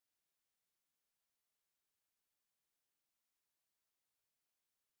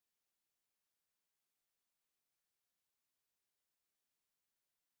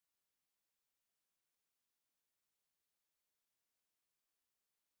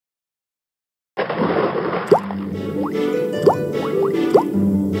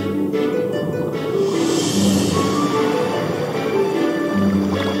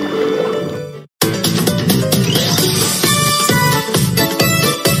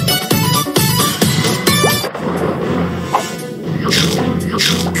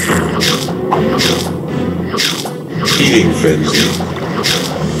Eating frenzy.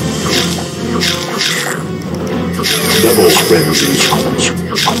 Double frenzy.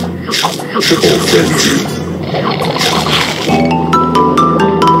 Triple frenzy.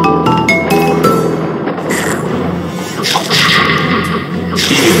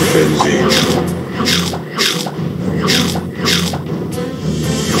 Eating frenzy.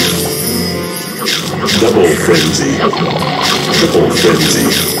 Double frenzy. Triple frenzy.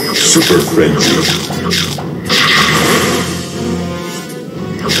 Super frenzy.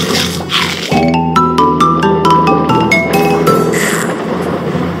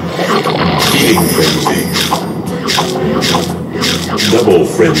 Eating frenzy. Double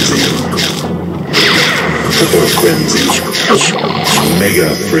frenzy. Triple frenzy. Mega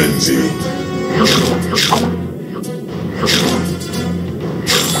frenzy.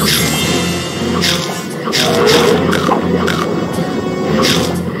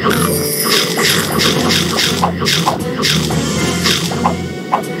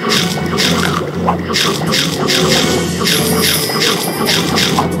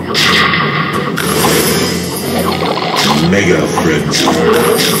 Mega frenzy.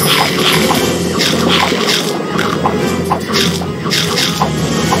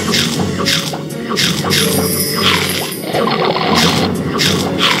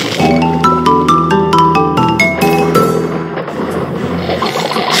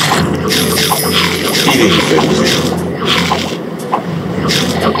 Eating frenzy.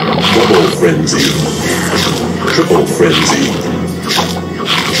 Double frenzy. Triple frenzy.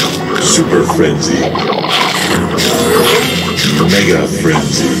 Super frenzy. Mega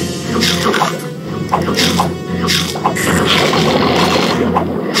frenzy.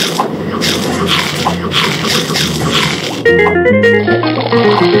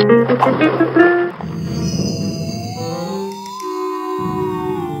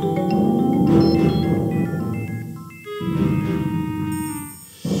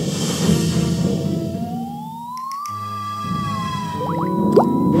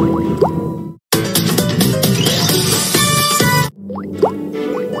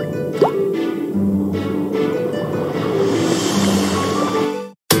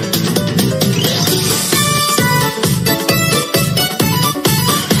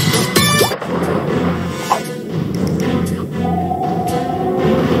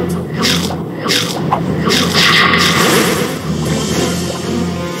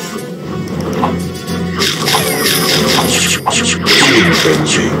 Eating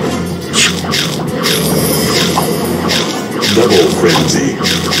frenzy. Double frenzy.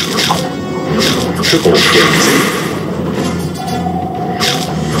 Triple frenzy.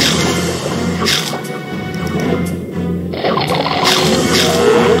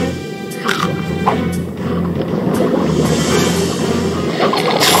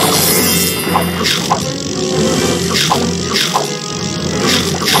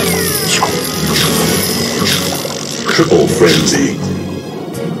 Triple frenzy.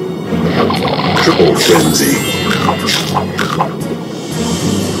 Triple frenzy.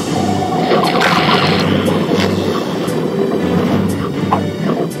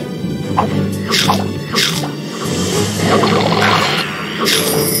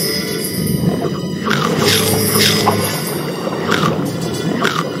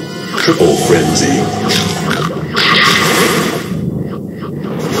 Triple frenzy.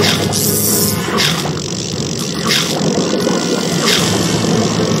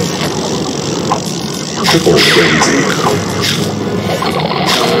 Triple frenzy.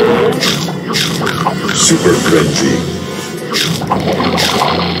 Super frenzy.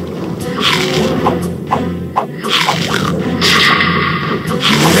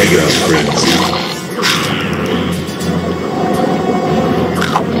 Mega frenzy.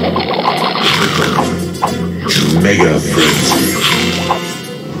 Mega frenzy.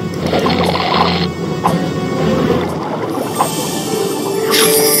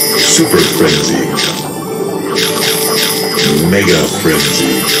 Super frenzy. Mega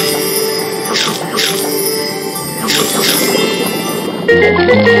frenzy.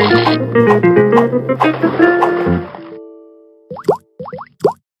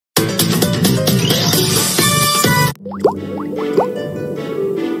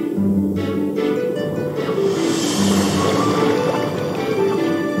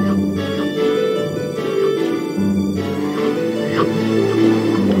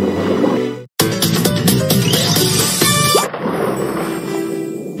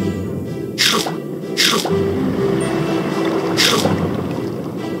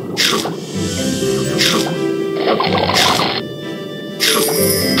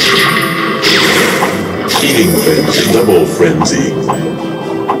 Eating frenzy. Double frenzy.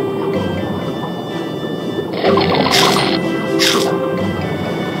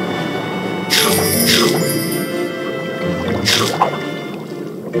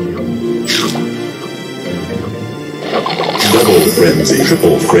 Double frenzy,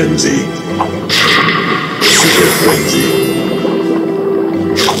 triple frenzy, super frenzy.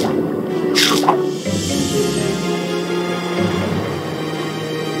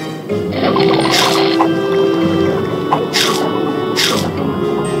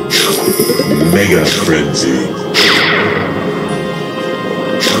 Mega frenzy.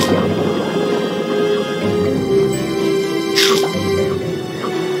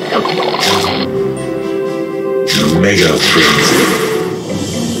 Mega frenzy.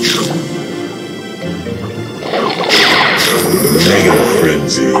 Mega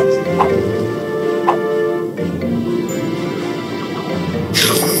frenzy.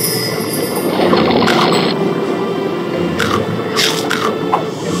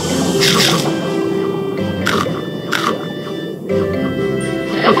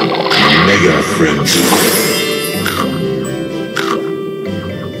 Mega frenzy.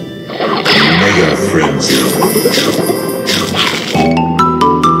 Mega frenzy.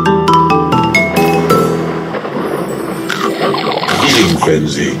 Eating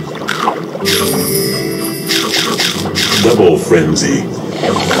frenzy. Double frenzy.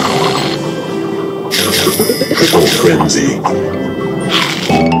 Triple frenzy.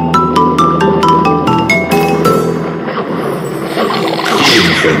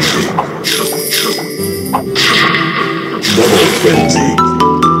 Eating frenzy. Double frenzy.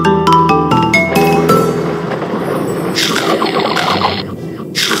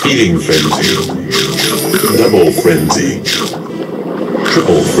 Eating frenzy. Double frenzy.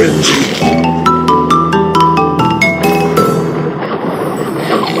 Triple frenzy.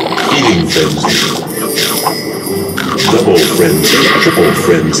 Eating frenzy. Double frenzy. Triple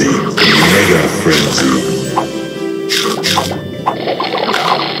frenzy. Mega frenzy.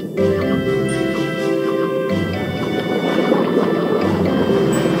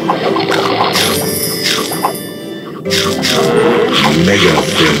 Mega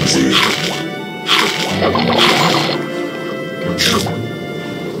frenzy.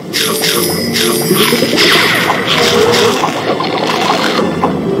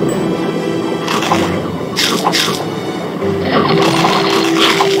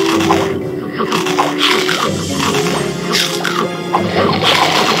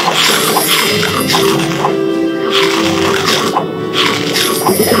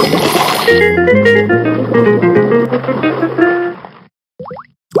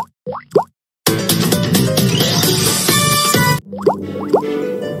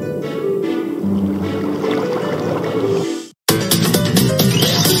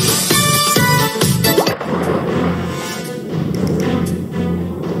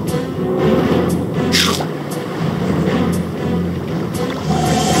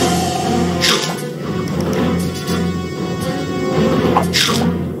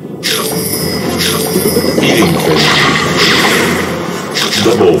 Eating frenzy.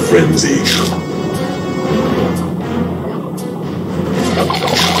 Double frenzy.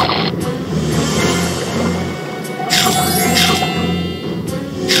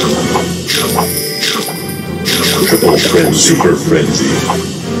 Triple frenzy. Super frenzy.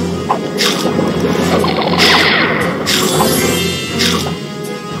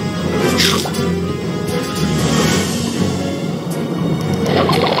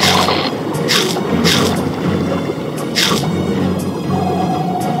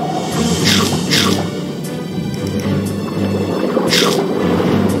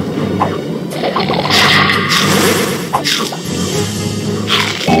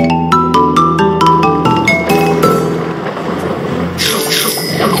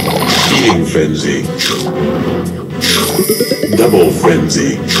 Eating frenzy. Double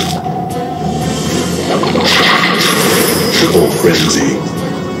frenzy. Triple frenzy.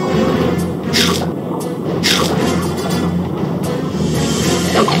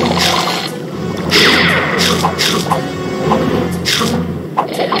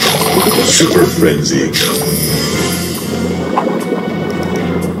 Super frenzy.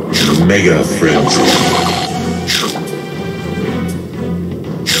 Mega frenzy.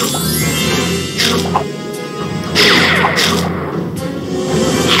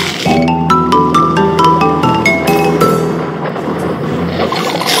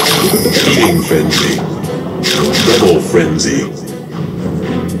 Eating frenzy. Double frenzy.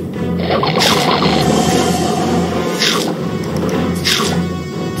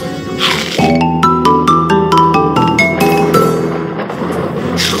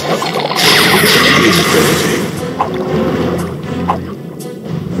 Eating frenzy.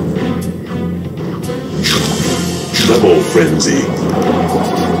 Double frenzy.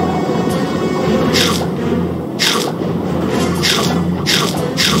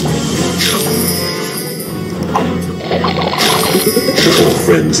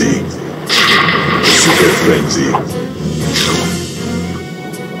 frenzy. Super frenzy.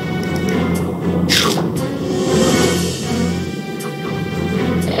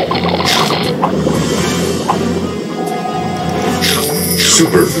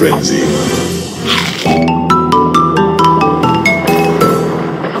 Super frenzy.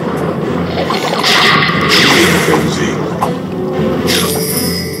 Medium frenzy.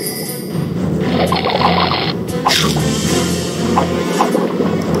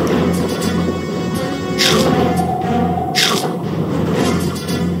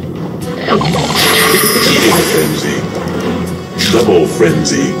 Eating frenzy. Double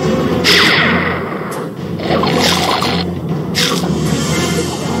frenzy.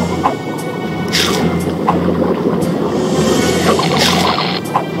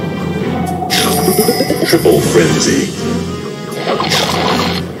 Triple frenzy.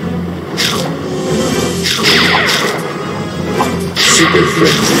 Super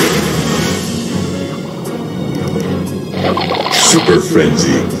frenzy. Super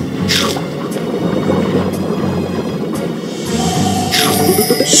frenzy.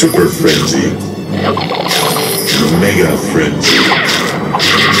 Super frenzy. Mega frenzy.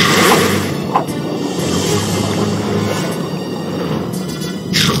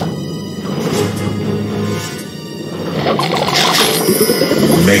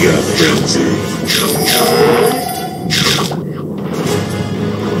 Mega frenzy.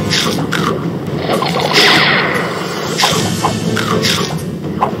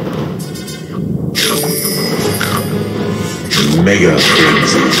 Mega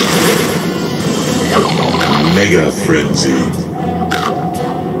frenzy. Mega frenzy.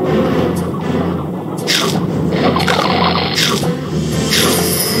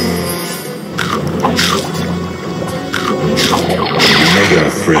 Mega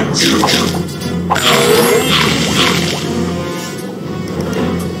frenzy.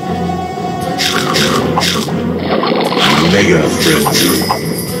 Mega frenzy.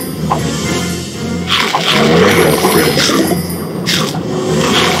 Mega frenzy.